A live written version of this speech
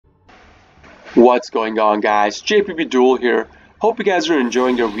What's going on, guys? JPP Duel here. Hope you guys are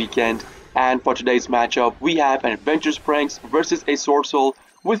enjoying your weekend. And for today's matchup, we have an Adventures Pranks versus a Sorcel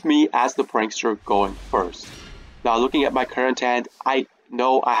with me as the prankster going first. Now, looking at my current hand, I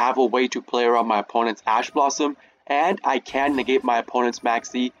know I have a way to play around my opponent's Ash Blossom, and I can negate my opponent's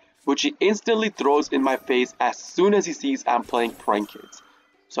Maxi, which he instantly throws in my face as soon as he sees I'm playing Prank Kids.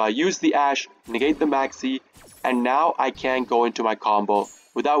 So I use the Ash, negate the Maxi, and now I can go into my combo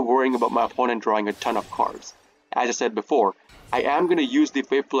without worrying about my opponent drawing a ton of cards. As I said before, I am going to use the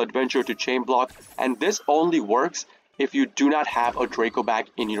Faithful Adventure to chain block, and this only works if you do not have a Draco Bag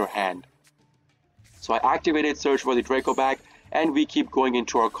in your hand. So I activated Search for the Draco Bag, and we keep going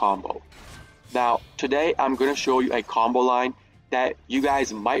into our combo. Now, today I'm going to show you a combo line that you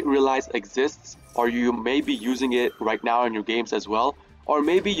guys might realize exists, or you may be using it right now in your games as well, or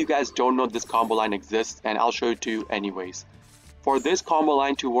maybe you guys don't know this combo line exists, and I'll show it to you anyways. For this combo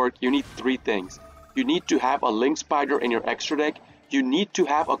line to work, you need three things. You need to have a Link Spider in your extra deck, you need to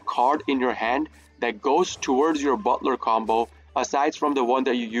have a card in your hand that goes towards your Butler combo, aside from the one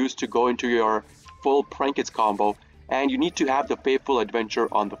that you use to go into your full Prank Kids combo, and you need to have the Faithful Adventure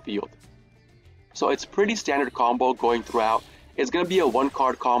on the field. So it's pretty standard combo going throughout. It's going to be a one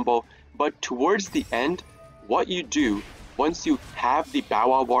card combo, but towards the end, what you do once you have the Bow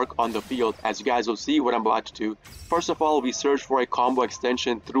Wow Bark on the field, as you guys will see what I'm about to do, first of all, we search for a combo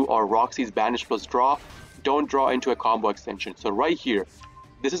extension through our Roxy's Banish plus Draw. Don't draw into a combo extension. So right here,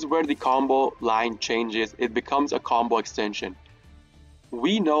 this is where the combo line changes. It becomes a combo extension.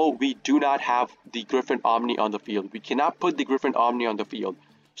 We know we do not have the Griffin Omni on the field. We cannot put the Griffin Omni on the field.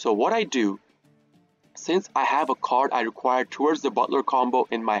 So what I do, since I have a card I require towards the Butler combo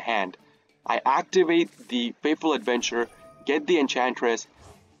in my hand, I activate the Faithful Adventure, get the Enchantress,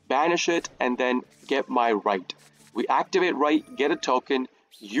 banish it, and then get my right. We activate right, get a token,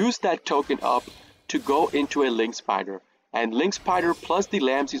 use that token up to go into a Link Spider. And Link Spider plus the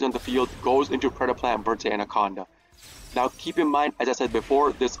Lamseys on the field goes into Predaplant, Verte, Anaconda. Now keep in mind, as I said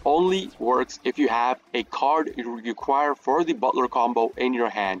before, this only works if you have a card you require for the Butler combo in your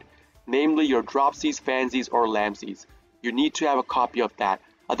hand, namely your Dropsies, Fansies, or Lamseys. You need to have a copy of that,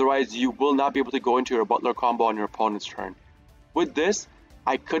 otherwise you will not be able to go into your Butler combo on your opponent's turn. With this,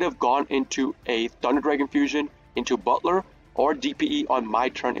 I could have gone into a Thunder Dragon Fusion, into Butler, or DPE on my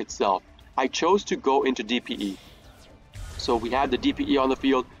turn itself. I chose to go into DPE. So we have the DPE on the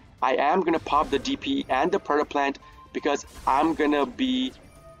field. I am going to pop the DPE and the Predaplant because I'm going to be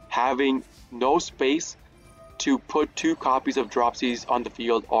having no space to put two copies of Dropsies on the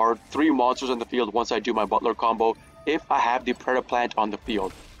field or three monsters on the field once I do my Butler combo if I have the Predaplant on the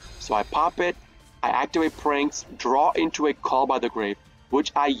field. So I pop it, I activate Pranks, draw into a Call by the Grave,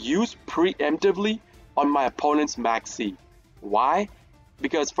 which I use preemptively on my opponent's Maxi. Why?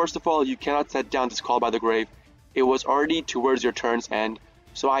 Because first of all, you cannot set down this Call by the Grave. It was already towards your turn's end,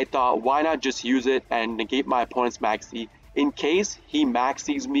 so I thought why not just use it and negate my opponent's Maxi. In case he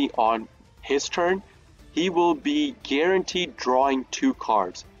Maxis me on his turn, he will be guaranteed drawing two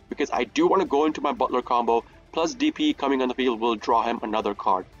cards, because I do want to go into my Butler combo, plus DP coming on the field will draw him another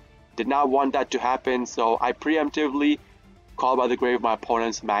card. Did not want that to happen, so I preemptively Call by the Grave my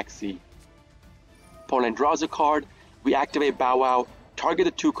opponent's Maxi. Opponent draws a card, we activate Bow Wow, target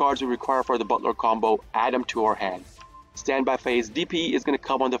the two cards we require for the Butler combo, add them to our hand. Standby phase, DP is going to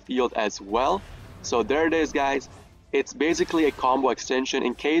come on the field as well. So there it is, guys. It's basically a combo extension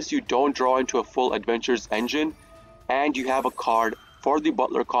in case you don't draw into a full Adventures engine and you have a card for the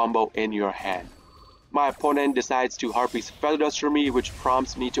Butler combo in your hand. My opponent decides to Harpy's Feather Duster me, which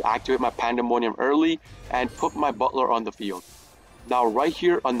prompts me to activate my Pandemonium early and put my Butler on the field. Now right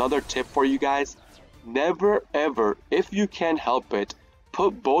here, another tip for you guys. Never ever, if you can help it,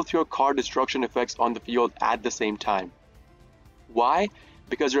 put both your card destruction effects on the field at the same time. Why?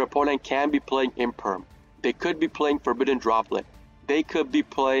 Because your opponent can be playing Imperm. They could be playing Forbidden Droplet. They could be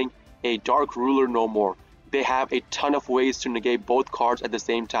playing a Dark Ruler no more. They have a ton of ways to negate both cards at the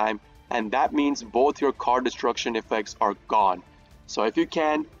same time, and that means both your card destruction effects are gone. So if you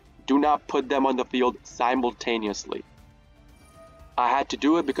can, do not put them on the field simultaneously. I had to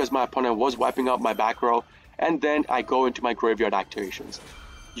do it because my opponent was wiping out my back row, and then I go into my graveyard activations.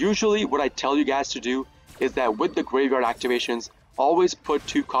 Usually what I tell you guys to do is that with the graveyard activations, always put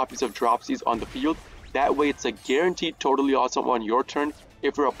two copies of Dropsies on the field. That way it's a guaranteed totally awesome on your turn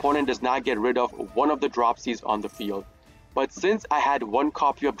if your opponent does not get rid of one of the Dropsies on the field. But since I had one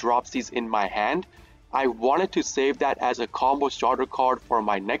copy of Dropsies in my hand, I wanted to save that as a combo starter card for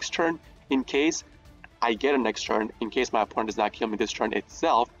my next turn in case I get a next turn, in case my opponent does not kill me this turn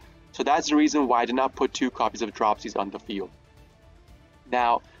itself. So that's the reason why I did not put two copies of Dropsies on the field.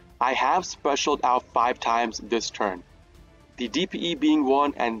 Now, I have specialed out 5 times this turn. The DPE being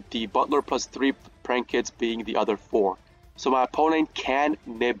 1 and the Butler plus 3 prank kits being the other 4. So my opponent can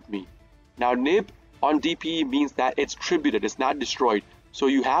nib me. Now nib on DPE means that it's tributed, it's not destroyed. So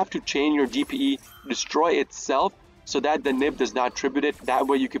you have to chain your DPE, destroy itself so that the nib does not tribute it. That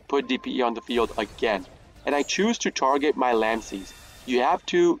way you can put DPE on the field again. And I choose to target my Lamses. You have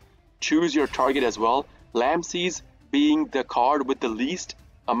to choose your target as well. Lamses being the card with the least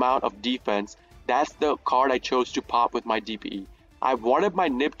amount of defense. That's the card I chose to pop with my DPE. I wanted my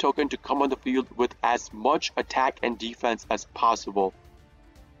nib token to come on the field with as much attack and defense as possible.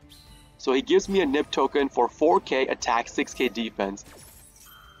 So he gives me a nib token for 4k attack, 6k defense.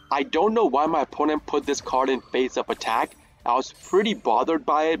 I don't know why my opponent put this card in face up attack. I was pretty bothered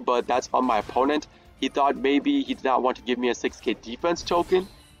by it, but that's on my opponent. He thought maybe he did not want to give me a 6k defense token.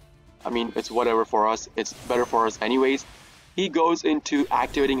 I mean, it's whatever for us. It's better for us anyways. He goes into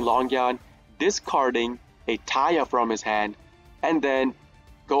activating Longyan, discarding a Taya from his hand, and then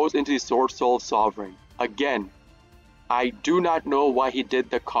goes into the Sword Soul Sovereign. Again, I do not know why he did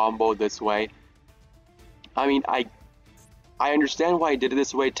the combo this way. I mean, I understand why he did it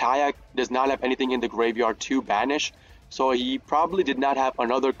this way. Taya does not have anything in the graveyard to banish, so he probably did not have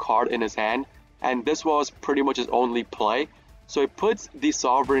another card in his hand, and this was pretty much his only play. So he puts the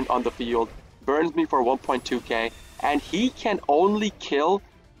Sovereign on the field, burns me for 1.2k, and he can only kill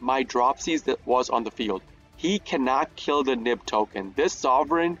my Dropsies that was on the field. He cannot kill the nib token. This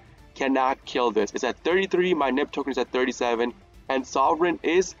Sovereign cannot kill this. It's at 33, my nib token is at 37, and Sovereign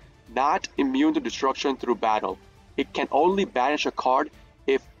is not immune to destruction through battle. It can only banish a card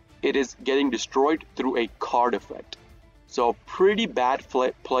if it is getting destroyed through a card effect. So pretty bad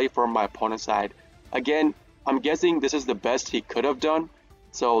play from my opponent's side. Again, I'm guessing this is the best he could have done.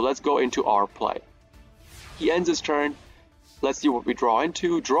 So let's go into our play. He ends his turn. Let's see what we draw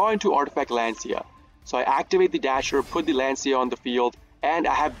into. Draw into Artifact Lancia. So I activate the Dasher, put the Lancia on the field, and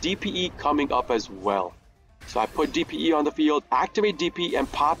I have DPE coming up as well. So I put DPE on the field, activate DPE,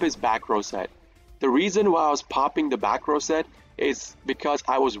 and pop his back row set. The reason why I was popping the back row set is because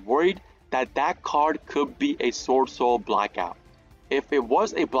I was worried that that card could be a Sword Soul Blackout. If it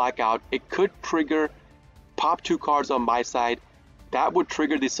was a Blackout, it could trigger pop 2 cards on my side. That would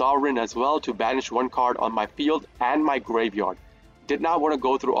trigger the Sovereign as well to banish 1 card on my field and my graveyard. Did not want to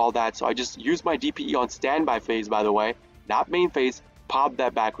go through all that, so I just used my DPE on standby phase, by the way, not main phase, popped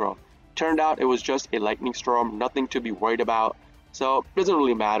that back row. Turned out it was just a Lightning Storm, nothing to be worried about, so doesn't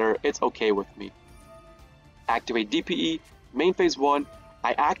really matter, it's okay with me. Activate DPE, main phase 1,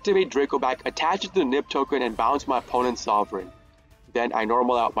 I activate Draco back, attach it to the nib token, and bounce my opponent's Sovereign. Then I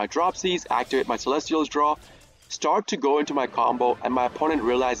normal out my Dropsies, activate my Celestials draw, start to go into my combo, and my opponent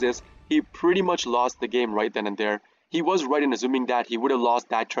realizes he pretty much lost the game right then and there. He was right in assuming that he would have lost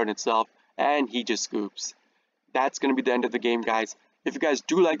that turn itself, and he just scoops. That's going to be the end of the game, guys. If you guys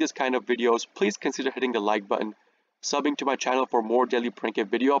do like this kind of videos, please consider hitting the like button, subbing to my channel for more daily prank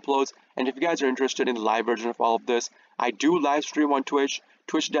video uploads, and if you guys are interested in the live version of all of this, I do live stream on Twitch,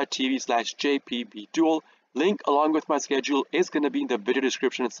 twitch.tv/jpbduel. Link along with my schedule is going to be in the video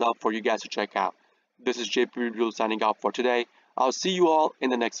description itself for you guys to check out. This is JPBduel signing out for today. I'll see you all in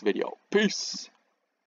the next video. Peace!